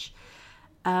privilege,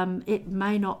 it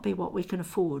may not be what we can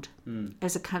afford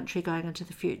as a country going into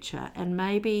the future. And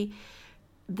maybe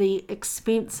the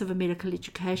expense of a medical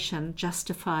education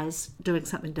justifies doing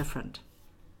something different.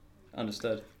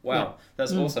 Understood. Wow, Yeah.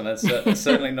 that's awesome. That's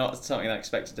certainly not something I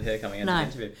expected to hear coming into the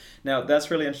interview. Now, that's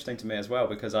really interesting to me as well,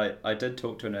 because I did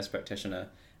talk to a nurse practitioner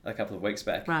a couple of weeks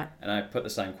back, Right. and I put the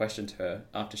same question to her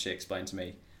after she explained to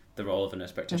me the role of a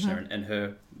nurse practitioner in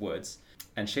her words.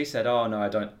 And she said, "Oh no, I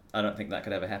don't think that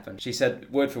could ever happen." She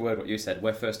said, word for word, what you said.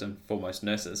 We're first and foremost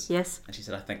nurses. Yes. And she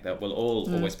said, "I think that we'll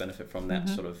all always benefit from that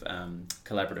sort of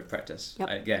collaborative practice." Yep.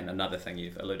 Again, another thing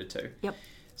you've alluded to. Yep.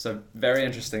 So very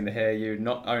interesting to hear you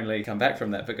not only come back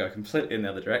from that, but go completely in the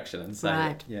other direction and say,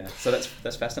 Right. yeah. So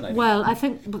that's fascinating. Well, I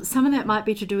think some of that might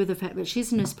be to do with the fact that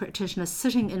she's a nurse practitioner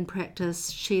sitting in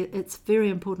practice. It's very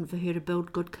important for her to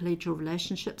build good collegial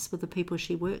relationships with the people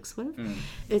she works with.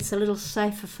 It's a little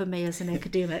safer for me as an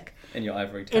academic in your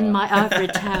ivory tower. in my ivory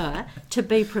tower to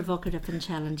be provocative and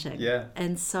challenging. Yeah.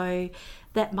 And so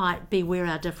that might be where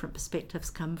our different perspectives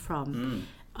come from.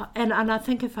 And I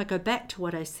think if I go back to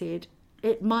what I said,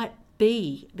 it might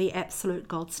be the absolute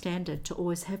gold standard to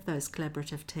always have those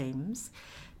collaborative teams,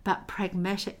 but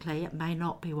pragmatically it may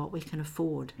not be what we can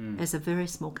afford as a very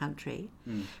small country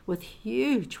with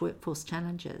huge workforce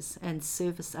challenges and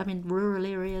service. I mean, rural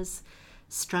areas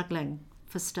struggling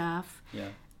for staff.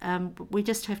 Yeah. We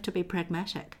just have to be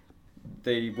pragmatic.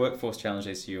 The workforce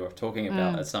challenges you are talking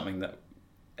about are something that,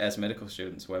 as medical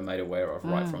students, we're made aware of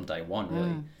right from day one,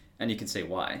 really. And you can see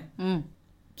why.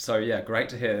 So yeah, great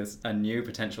to hear there's a new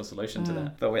potential solution to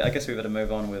that. But I guess we better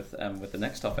move on with the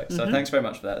next topic. So thanks very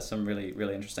much for that. It's some really,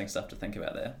 really interesting stuff to think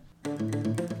about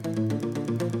there.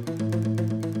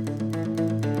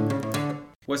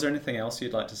 Was there anything else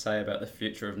you'd like to say about the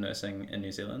future of nursing in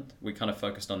New Zealand? We kind of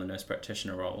focused on the nurse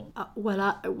practitioner role.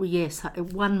 Yes,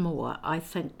 one more. I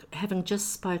think, having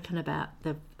just spoken about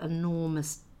the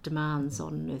enormous demands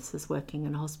on nurses working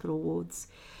in hospital wards,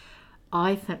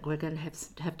 I think we're going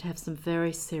to have some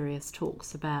very serious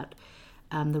talks about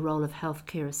the role of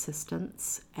healthcare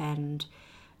assistants and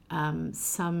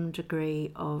some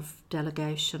degree of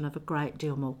delegation of a great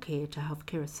deal more care to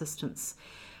healthcare assistants,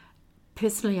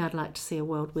 Personally, I'd like to see a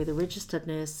world where the registered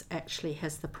nurse actually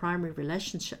has the primary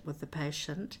relationship with the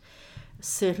patient,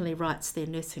 certainly writes their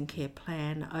nursing care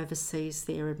plan, oversees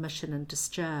their admission and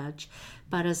discharge,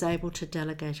 but is able to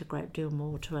delegate a great deal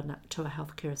more to a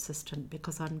healthcare assistant,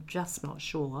 because I'm just not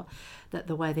sure that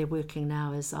the way they're working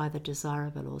now is either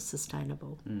desirable or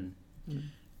sustainable.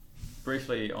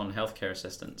 Briefly on healthcare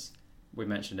assistants, we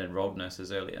mentioned enrolled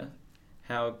nurses earlier.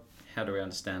 How do we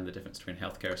understand the difference between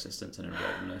healthcare assistants and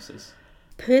enrolled nurses?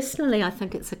 Personally, I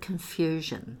think it's a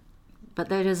confusion, but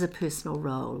that is a personal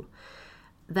role.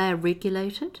 They are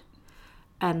regulated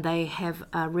and they have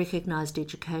a recognised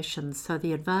education, so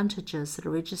the advantage is that a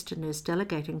registered nurse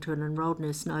delegating to an enrolled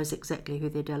nurse knows exactly who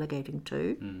they're delegating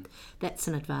to. That's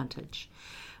an advantage.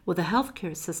 With a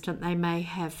healthcare assistant, they may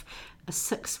have a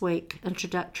 6-week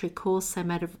introductory course, they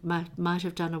might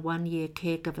have done a 1-year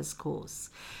caregivers course.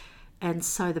 And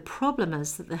so the problem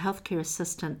is that the healthcare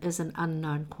assistant is an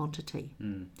unknown quantity.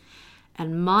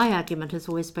 And my argument has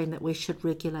always been that we should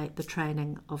regulate the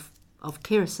training of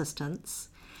care assistants,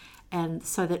 and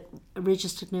so that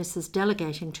registered nurses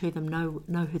delegating to them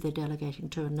know who they're delegating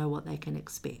to and know what they can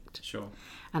expect. Sure.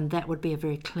 And that would be a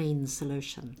very clean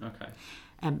solution. Okay.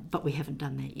 But we haven't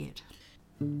done that yet.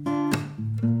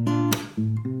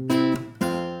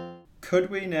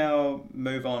 Could we now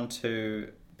move on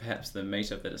to perhaps the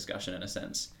meat of the discussion, in a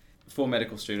sense? For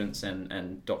medical students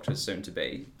and doctors soon to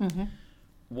be,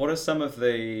 what are some of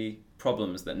the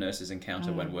problems that nurses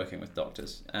encounter when working with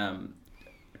doctors?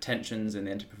 Tensions in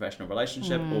the interprofessional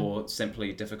relationship, or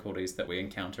simply difficulties that we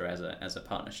encounter as a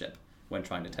partnership when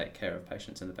trying to take care of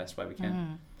patients in the best way we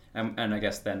can? And I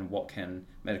guess then what can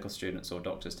medical students or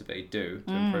doctors to be do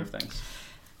to improve things?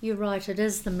 You're right, it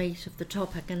is the meat of the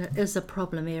topic, and it is a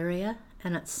problem area,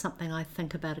 and it's something I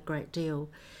think about a great deal.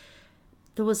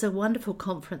 There was a wonderful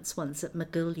conference once at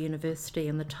McGill University,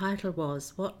 and the title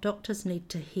was What Doctors Need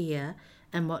to Hear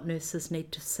and What Nurses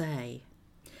Need to Say.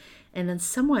 And in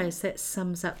some ways that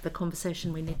sums up the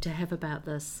conversation we need to have about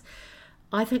this.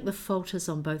 I think the fault is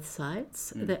on both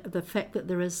sides. The fact that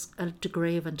there is a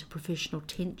degree of interprofessional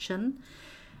tension,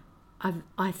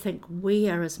 I think we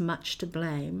are as much to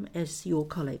blame as your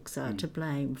colleagues are to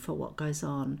blame for what goes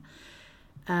on.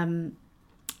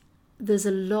 There's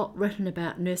a lot written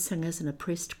about nursing as an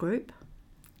oppressed group.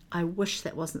 I wish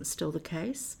that wasn't still the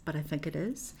case, but I think it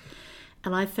is.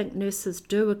 And I think nurses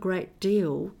do a great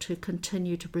deal to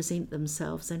continue to present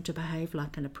themselves and to behave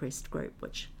like an oppressed group,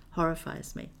 which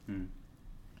horrifies me.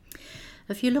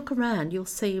 If you look around, you'll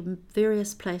see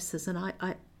various places, and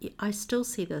I still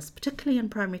see this, particularly in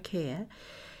primary care,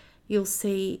 you'll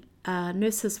see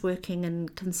nurses working in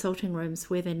consulting rooms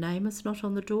where their name is not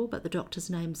on the door, but the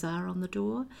doctors' names are on the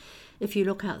door. If you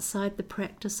look outside the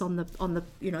practice on the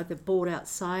the board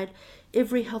outside,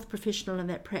 every health professional in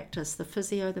that practice, the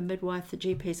physio, the midwife, the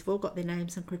GPs, have all got their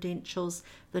names and credentials.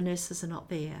 The nurses are not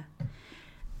there.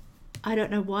 I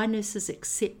don't know why nurses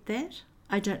accept that.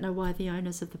 I don't know why the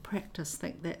owners of the practice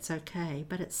think that's okay,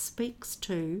 but it speaks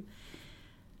to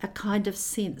a kind of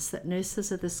sense that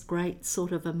nurses are this great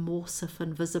sort of amorphous,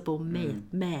 invisible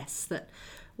mass that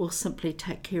will simply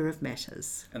take care of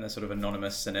matters. And they're sort of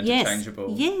anonymous and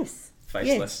interchangeable. Yes.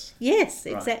 Faceless. Yes,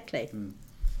 right. Exactly. And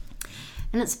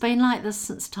it's been like this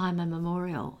since time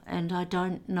immemorial, and I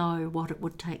don't know what it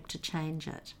would take to change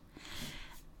it.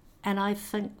 And I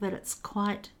think that it's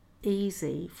quite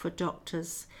easy for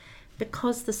doctors,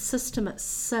 because the system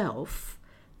itself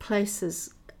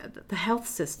the health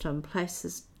system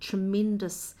places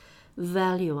tremendous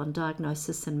value on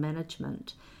diagnosis and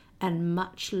management, and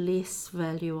much less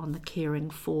value on the caring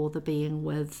for, the being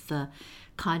with, the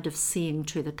kind of seeing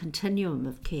to the continuum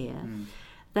of care.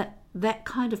 That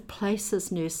kind of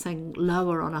places nursing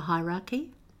lower on a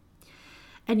hierarchy.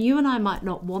 And you and I might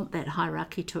not want that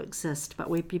hierarchy to exist, but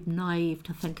we'd be naive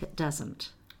to think it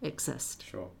doesn't exist.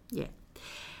 Sure. Yeah.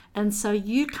 And so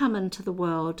you come into the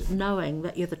world knowing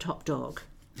that you're the top dog.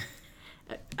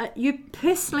 You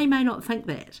personally may not think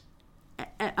that.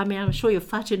 I mean, I'm sure you're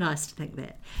far too nice to think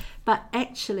that. But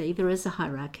actually, there is a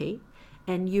hierarchy,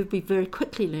 and you'll be very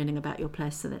quickly learning about your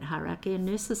place in that hierarchy. And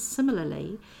nurses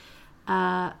similarly,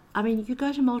 you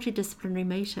go to multidisciplinary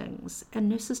meetings, and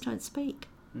nurses don't speak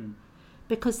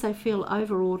because they feel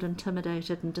overawed,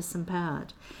 intimidated, and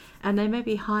disempowered. And they may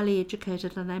be highly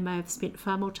educated, and they may have spent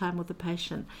far more time with the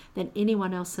patient than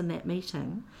anyone else in that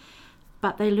meeting.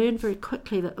 But they learn very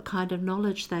quickly that the kind of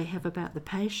knowledge they have about the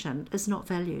patient is not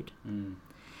valued and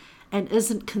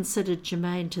isn't considered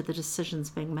germane to the decisions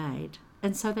being made.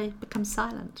 And so they become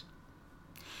silent.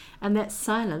 And that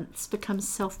silence becomes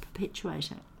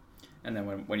self-perpetuating. And then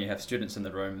when you have students in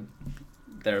the room,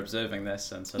 they're observing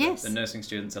this, and so Yes. the nursing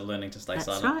students are learning to stay That's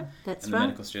silent, right. That's and the right.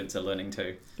 medical students are learning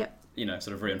to, Yep. sort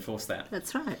of reinforce that.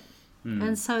 That's right.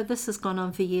 And so this has gone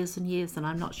on for years and years, and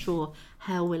I'm not sure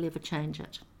how we'll ever change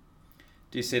it.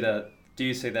 Do you see that? Do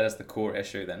you see that as the core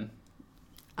issue then?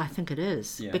 I think it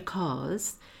is, Yeah.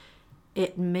 because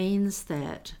it means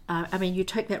that, you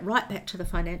take that right back to the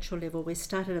financial level. We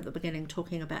started at the beginning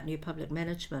talking about new public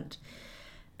management,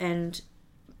 and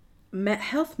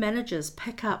health managers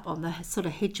pick up on the sort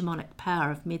of hegemonic power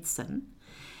of medicine,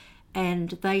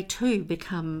 and they too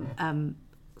become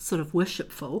sort of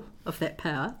worshipful of that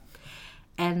power.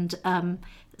 And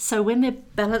so when they're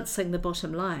balancing the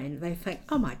bottom line, they think,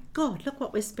 oh my God, look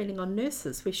what we're spending on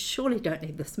nurses. We surely don't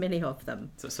need this many of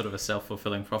them. So it's sort of a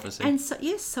self-fulfilling prophecy. And so,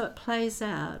 yes, so it plays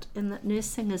out in that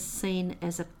nursing is seen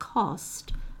as a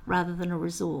cost rather than a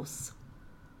resource.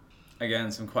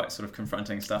 Again, some quite sort of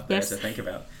confronting stuff there Yes. to think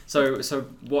about. So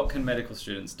what can medical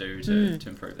students do to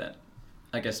improve that?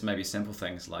 I guess maybe simple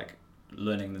things like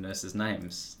learning the nurses'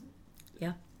 names,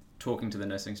 Yeah. talking to the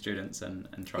nursing students and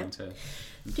trying to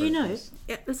improve Do you know, things.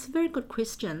 it's a very good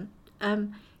question.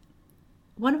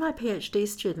 One of my PhD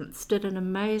students did an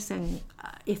amazing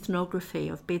ethnography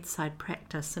of bedside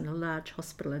practice in a large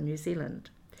hospital in New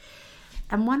Zealand.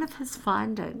 And one of his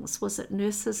findings was that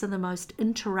nurses are the most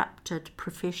interrupted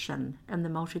profession in the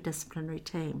multidisciplinary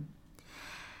team.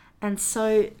 And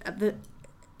so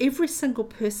every single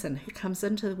person who comes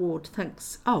into the ward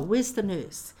thinks, oh, where's the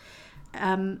nurse?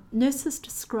 Nurses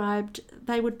described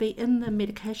they would be in the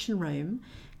medication room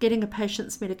getting a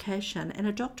patient's medication, and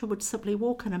a doctor would simply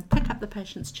walk in and pick up the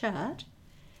patient's chart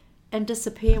and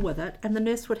disappear with it, and the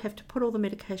nurse would have to put all the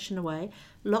medication away,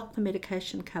 lock the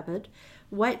medication cupboard,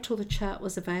 wait till the chart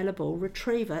was available,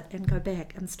 retrieve it and go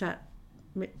back and start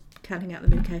counting out the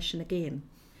medication again.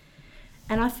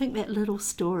 And I think that little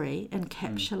story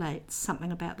encapsulates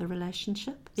something about the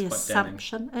relationship, the quite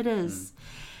assumption. It is.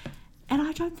 And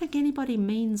I don't think anybody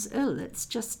means ill, it's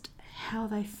just how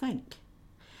they think.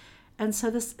 And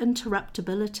so this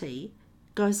interruptibility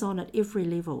goes on at every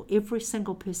level. Every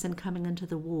single person coming into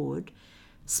the ward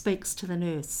speaks to the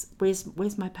nurse.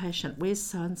 Where's my patient? Where's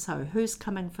so-and-so? Who's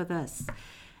coming for this?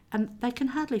 And they can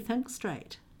hardly think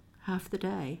straight half the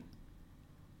day.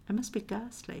 It must be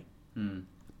ghastly. And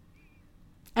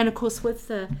of course, with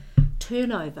the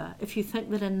turnover, if you think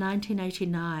that in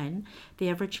 1989 the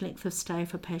average length of stay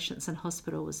for patients in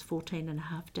hospital was 14 and a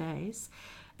half days,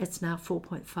 it's now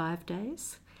 4.5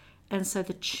 days. And so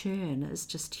the churn is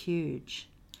just huge.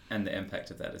 And the impact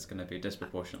of that is going to be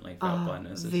disproportionately felt by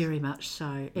nurses. Very much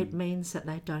so. It means that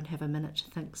they don't have a minute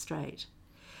to think straight.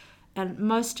 And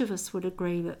most of us would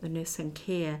agree that the nursing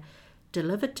care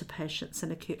delivered to patients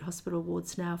in acute hospital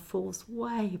wards now falls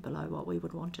way below what we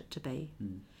would want it to be.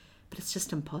 But it's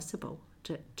just impossible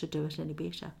to do it any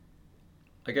better.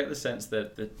 I get the sense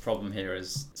that the problem here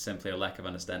is simply a lack of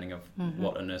understanding of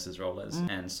what a nurse's role is.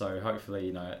 And so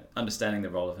hopefully, understanding the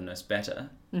role of a nurse better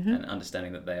and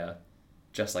understanding that they are,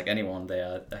 just like anyone, they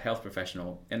are a health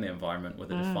professional in the environment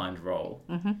with a defined role.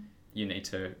 You need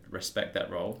to respect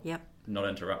that role, not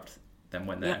interrupt them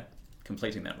when they're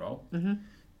completing that role,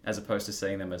 as opposed to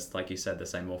seeing them as, like you said,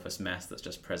 this amorphous mass that's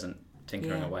just present,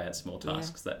 tinkering away at small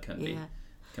tasks that can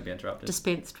be interrupted.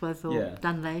 Dispensed with or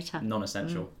done later.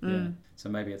 Non-essential, So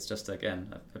maybe it's just,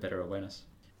 again, a better awareness.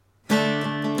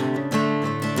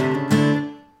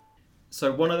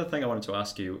 So one other thing I wanted to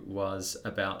ask you was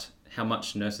about how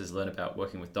much nurses learn about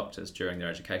working with doctors during their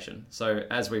education. So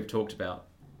as we've talked about,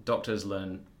 doctors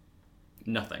learn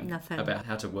nothing about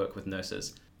how to work with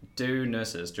nurses. Do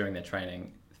nurses during their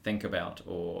training think about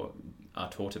or are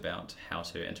taught about how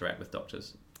to interact with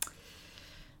doctors?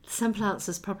 The simple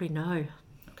answer is probably no.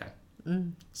 Okay.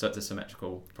 So it's a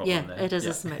symmetrical problem there. Yeah, it is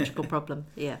a symmetrical problem,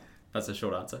 That's a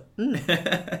short answer.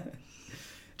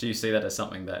 Do you see that as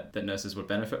something that nurses would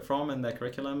benefit from in their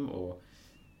curriculum,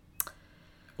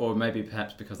 or maybe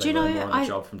perhaps because they learn more on the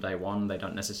job from day one, they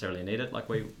don't necessarily need it like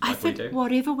we do? I think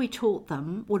whatever we taught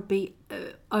them would be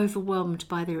overwhelmed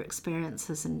by their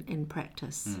experiences in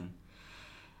practice.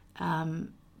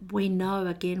 We know,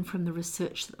 again, from the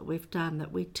research that we've done,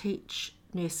 that we teach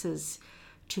nurses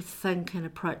to think and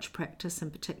approach practice in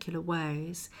particular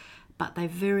ways, but they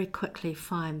very quickly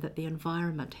find that the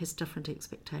environment has different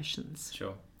expectations.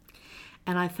 Sure.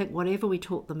 And I think whatever we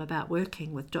taught them about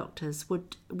working with doctors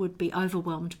would be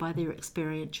overwhelmed by their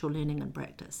experiential learning and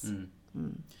practice.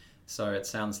 So it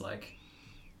sounds like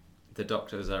the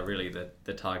doctors are really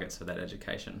the targets for that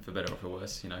education, for better or for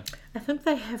worse, I think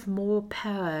they have more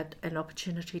power and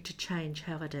opportunity to change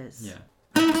how it is. Yeah.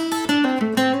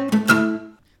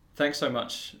 Thanks so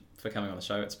much for coming on the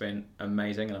show. It's been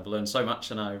amazing, and I've learned so much,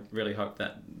 and I really hope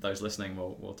that those listening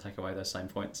will take away those same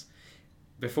points.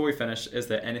 Before we finish, is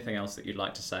there anything else that you'd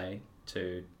like to say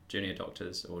to junior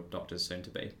doctors or doctors soon to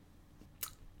be?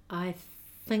 I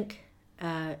think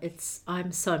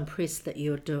I'm so impressed that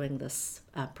you're doing this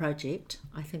project.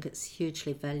 I think it's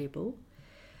hugely valuable.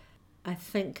 I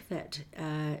think that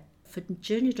for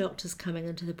junior doctors coming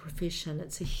into the profession,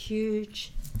 it's a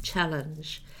huge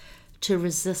challenge to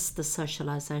resist the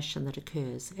socialisation that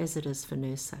occurs, as it is for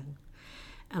nursing.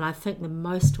 And I think the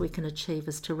most we can achieve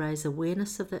is to raise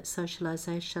awareness of that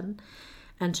socialisation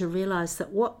and to realise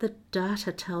that what the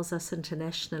data tells us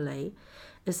internationally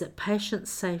is that patient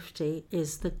safety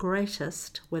is the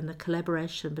greatest when the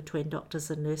collaboration between doctors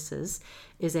and nurses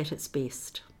is at its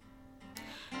best.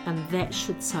 And that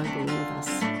should sober all of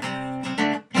us.